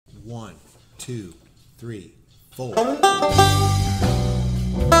1, 2, 3, 4.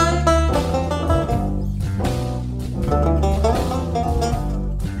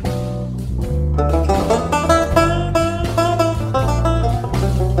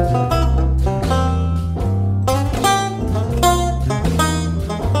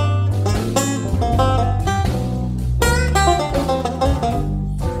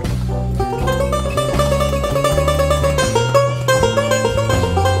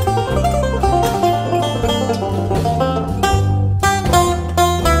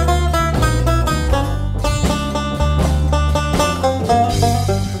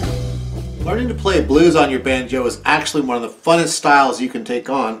 Learning to play blues on your banjo is actually one of the funnest styles you can take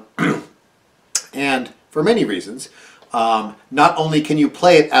on, and for many reasons. Not only can you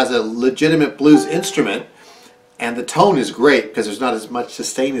play it as a legitimate blues instrument, and the tone is great because there's not as much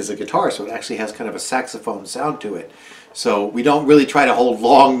sustain as a guitar, so it actually has kind of a saxophone sound to it. So we don't really try to hold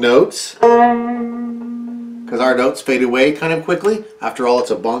long notes because our notes fade away kind of quickly. After all,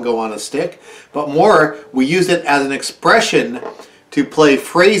 it's a bongo on a stick. But more, we use it as an expression to play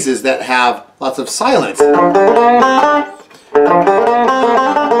phrases that have lots of silence.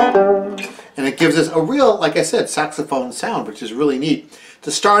 And it gives us a real, like I said, saxophone sound, which is really neat.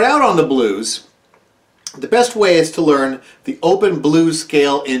 To start out on the blues, the best way is to learn the open blues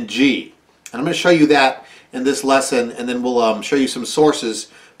scale in G. And I'm going to show you that in this lesson, and then we'll show you some sources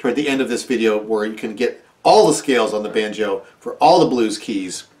toward the end of this video where you can get all the scales on the banjo for all the blues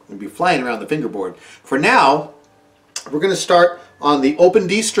keys and be flying around the fingerboard. For now, we're going to start on the open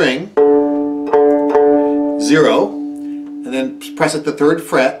D string, 0, and then press it the 3rd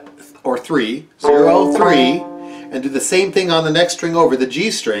fret, or 3, 0, 3, and do the same thing on the next string over, the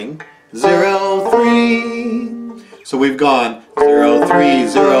G string, 0, 3. So we've gone 0, 3,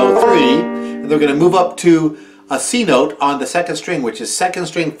 0, 3, and they're going to move up to a C note on the 2nd string, which is 2nd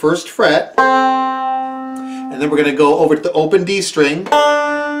string, 1st fret, and then we're going to go over to the open D string,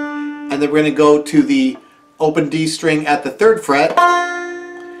 and then we're going to go to the open D string at the 3rd fret,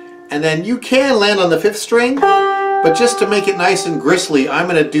 and then you can land on the 5th string, but just to make it nice and gristly, I'm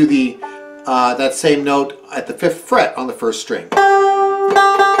going to do the that same note at the 5th fret on the 1st string. So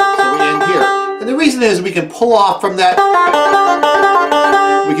we end here. And the reason is we can pull off from that.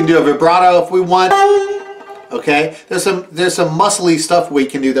 We can do a vibrato if we want. Okay, there's some muscly stuff we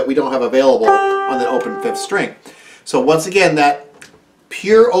can do that we don't have available on the open 5th string. So once again, that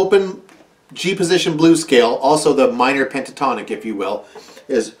pure open G position blues scale, also the minor pentatonic, if you will,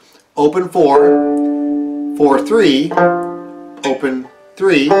 is open 4, 4, 3, open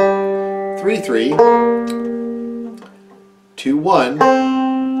 3, 3, 3, 2, 1,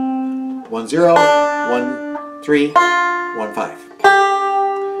 1, 0, 1, 3, 1, 5.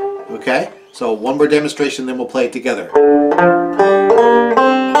 Okay, so one more demonstration, then we'll play it together.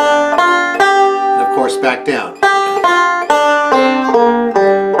 And of course, back down.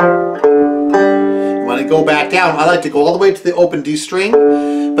 When I go back down, I like to go all the way to the open D string,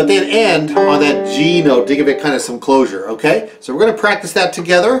 but then end on that G note to give it kind of some closure, okay? So we're going to practice that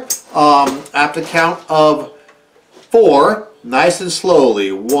together after the count of 4, nice and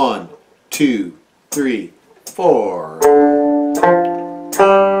slowly. 1, 2, 3, 4.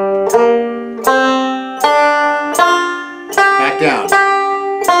 Back down.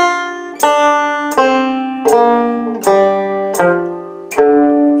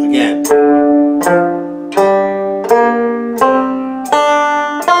 Again.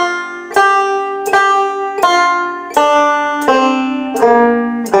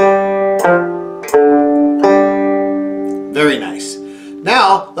 Very nice.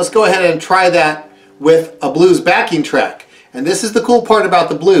 Now, let's go ahead and try that with a blues backing track. And this is the cool part about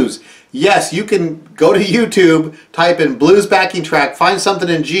the blues. Yes, you can go to YouTube, type in blues backing track, find something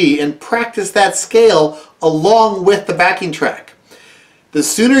in G, and practice that scale along with the backing track. The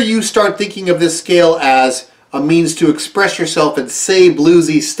sooner you start thinking of this scale as a means to express yourself and say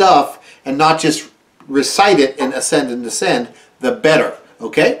bluesy stuff and not just recite it and ascend and descend, the better.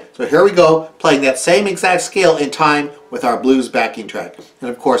 Okay, so here we go, playing that same exact scale in time with our blues backing track. And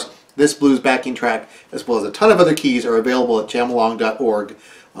of course, this blues backing track, as well as a ton of other keys, are available at JamAlong.org.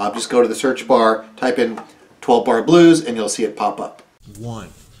 Just go to the search bar, type in 12-bar blues, and you'll see it pop up. 1,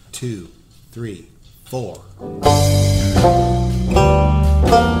 2, 3, 4.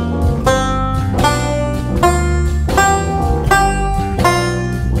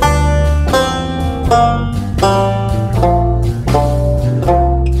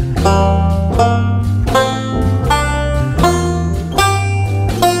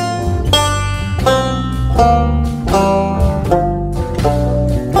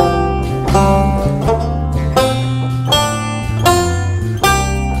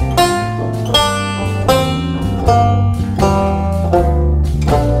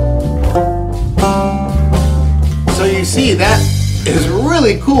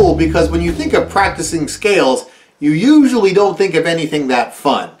 really cool because when you think of practicing scales, you usually don't think of anything that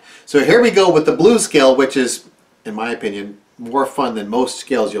fun. So here we go with the blues scale, which is, in my opinion, more fun than most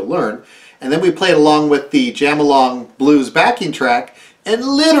scales you'll learn. And then we played along with the JamAlong blues backing track, and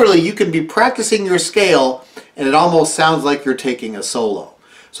literally you can be practicing your scale and it almost sounds like you're taking a solo.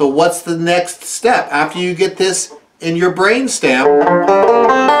 So what's the next step after you get this in your brainstem?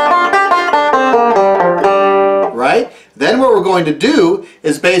 Right? Then what we're going to do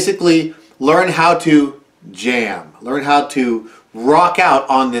is basically learn how to jam, learn how to rock out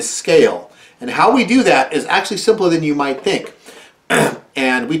on this scale. And how we do that is actually simpler than you might think.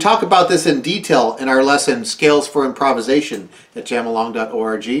 And we talk about this in detail in our lesson, Scales for Improvisation, at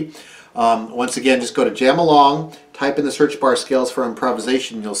jamalong.org. Once again, just go to JamAlong, type in the search bar Scales for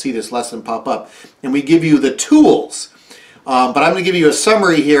Improvisation, and you'll see this lesson pop up. And we give you the tools. But I'm going to give you a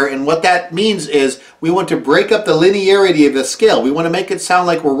summary here, and what that means is we want to break up the linearity of the scale. We want to make it sound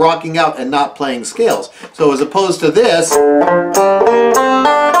like we're rocking out and not playing scales. So as opposed to this,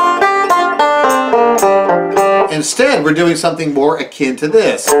 instead we're doing something more akin to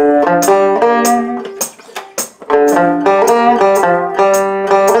this.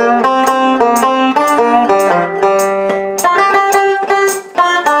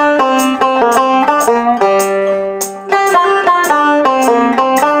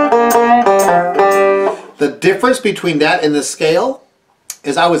 The difference between that and the scale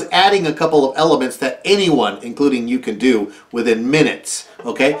is I was adding a couple of elements that anyone, including you, can do within minutes.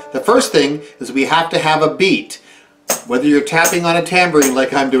 Okay? The first thing is we have to have a beat. Whether you're tapping on a tambourine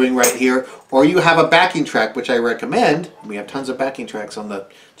like I'm doing right here, or you have a backing track, which I recommend. We have tons of backing tracks on the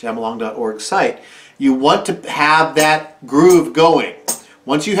jamalong.org site. You want to have that groove going.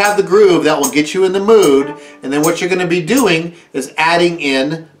 Once you have the groove, that will get you in the mood, and then what you're going to be doing is adding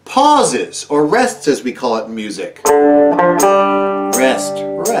in pauses, or rests as we call it in music. Rest,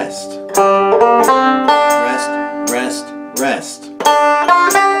 rest. Rest, rest, rest.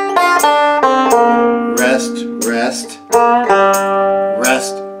 Rest, rest.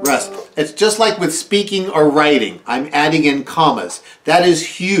 Rest, rest. It's just like with speaking or writing. I'm adding in commas. That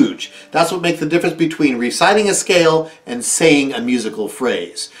is huge. That's what makes the difference between reciting a scale and saying a musical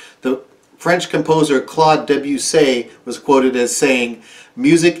phrase. The French composer Claude Debussy was quoted as saying,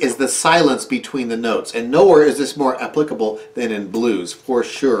 "Music is the silence between the notes." And nowhere is this more applicable than in blues, for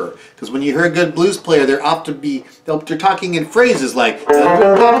sure. Because when you hear a good blues player, they're talking in phrases like, and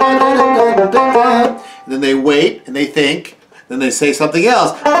then they wait and they think, then they say something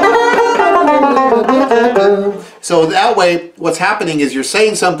else. So that way, what's happening is you're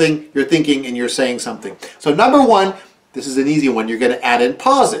saying something, you're thinking, and you're saying something. So number one, this is an easy one, you're going to add in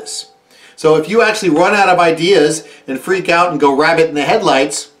pauses. So if you actually run out of ideas and freak out and go rabbit in the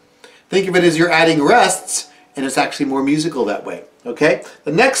headlights, think of it as you're adding rests, and it's actually more musical that way. Okay?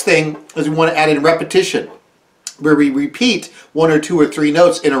 The next thing is we want to add in repetition, where we repeat one or two or three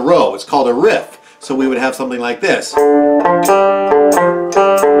notes in a row. It's called a riff. So we would have something like this.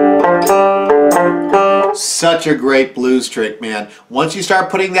 Such a great blues trick, man. Once you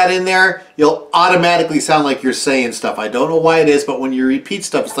start putting that in there, you'll automatically sound like you're saying stuff. I don't know why it is, but when you repeat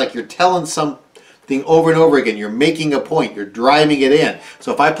stuff, it's like you're telling something over and over again. You're making a point. You're driving it in.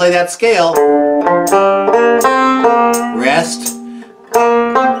 So if I play that scale, rest,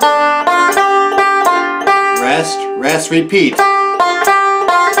 rest, rest, repeat.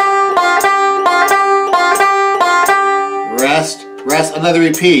 Rest, rest, another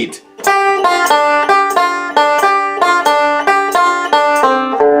repeat.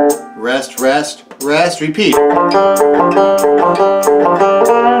 Rest, rest, rest, repeat.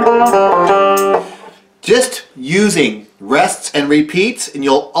 Just using rests and repeats and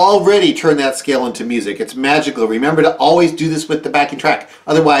you'll already turn that scale into music. It's magical. Remember to always do this with the backing track.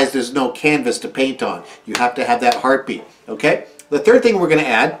 Otherwise there's no canvas to paint on. You have to have that heartbeat. Okay? The third thing we're going to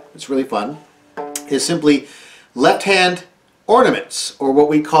add, it's really fun, is simply left hand ornaments, or what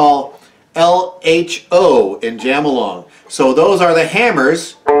we call LHO in JamAlong. So those are the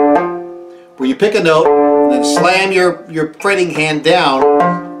hammers where you pick a note and then slam your fretting hand down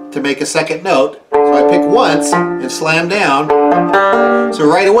to make a second note. So I pick once and slam down. So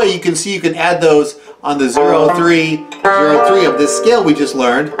right away you can see you can add those on the 0, 3, 0, 3 of this scale we just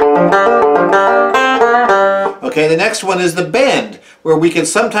learned. Okay, the next one is the bend, where we can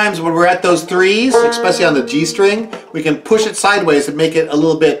sometimes, when we're at those threes, especially on the G string, we can push it sideways and make it a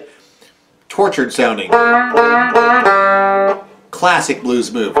little bit tortured sounding. Classic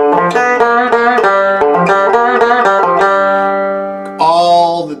blues move.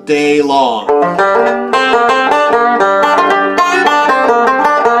 All the day long.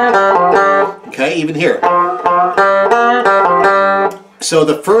 Okay, even here. So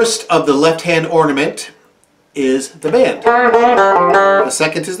the first of the left hand ornament is the band. The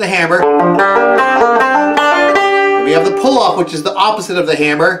second is the hammer. Then we have the pull off, which is the opposite of the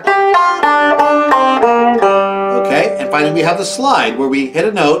hammer. Okay, and finally we have the slide, where we hit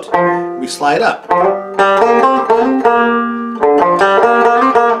a note, we slide up.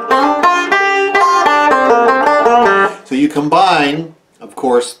 So you combine, of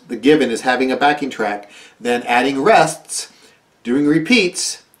course, the given is having a backing track, then adding rests, doing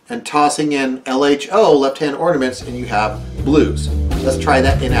repeats, and tossing in LHO, left-hand ornaments, and you have blues. Let's try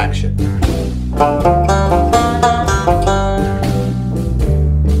that in action.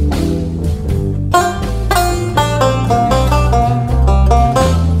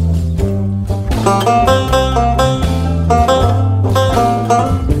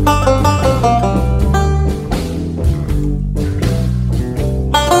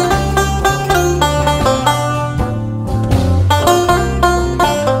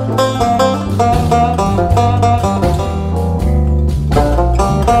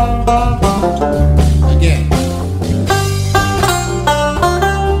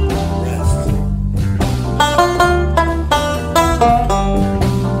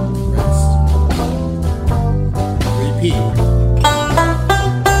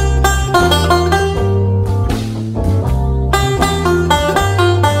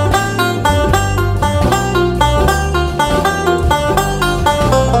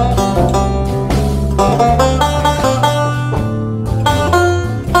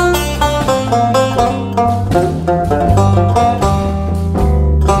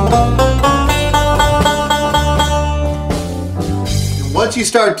 Once you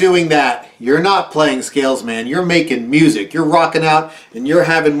start doing that, you're not playing scales, man. You're making music. You're rocking out, and you're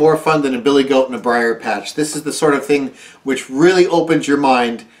having more fun than a billy goat in a briar patch. This is the sort of thing which really opens your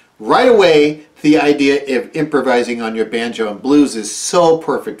mind right away to the idea of improvising on your banjo, and blues is so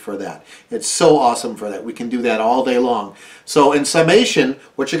perfect for that. It's so awesome for that. We can do that all day long. So in summation,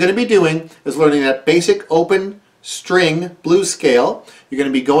 what you're going to be doing is learning that basic open string blues scale. You're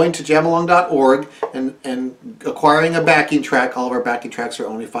going to be going to JamAlong.org and acquiring a backing track. All of our backing tracks are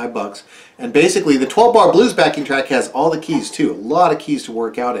only $5. And basically the 12-bar blues backing track has all the keys too. A lot of keys to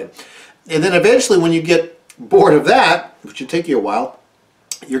work out in. And then eventually when you get bored of that, which should take you a while,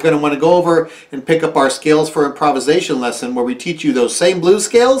 you're going to want to go over and pick up our Scales for Improvisation lesson, where we teach you those same blues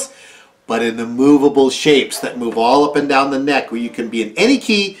scales, but in the movable shapes that move all up and down the neck, where you can be in any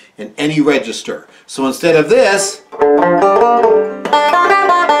key and any register. So instead of this,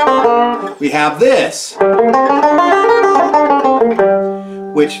 we have this,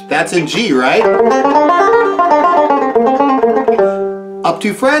 which that's in G, right? Up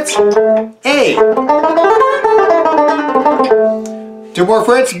 2 frets, A. 2 more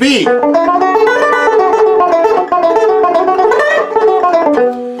frets, B.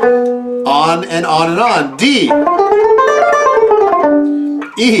 On and on and on, D.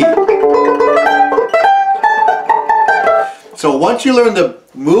 E. So once you learn the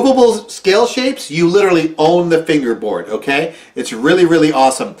movable scale shapes, you literally own the fingerboard, okay? It's really, really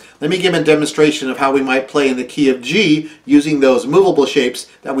awesome. Let me give a demonstration of how we might play in the key of G using those movable shapes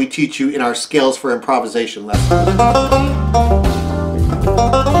that we teach you in our Scales for Improvisation lesson.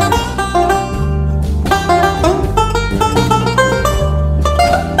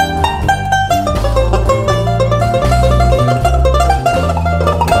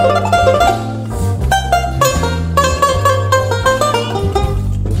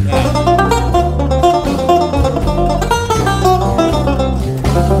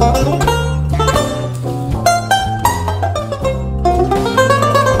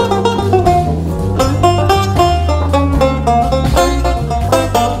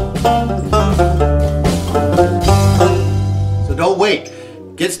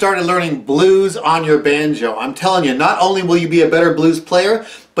 Get started learning blues on your banjo. I'm telling you, not only will you be a better blues player,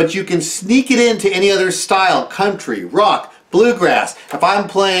 but you can sneak it into any other style: country, rock, bluegrass. If I'm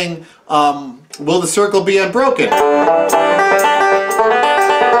playing Will the Circle Be Unbroken?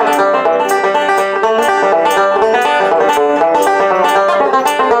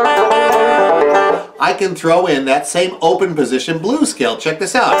 I can throw in that same open position blues scale. Check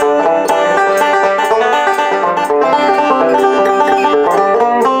this out.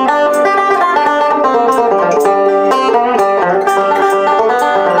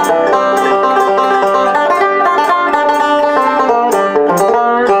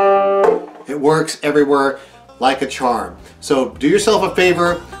 Works everywhere like a charm. So do yourself a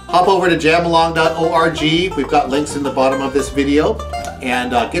favor, hop over to JamAlong.org. We've got links in the bottom of this video,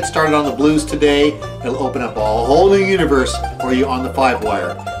 and get started on the blues today. It'll open up a whole new universe for you on the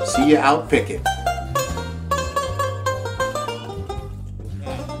 5-wire. See you out picking.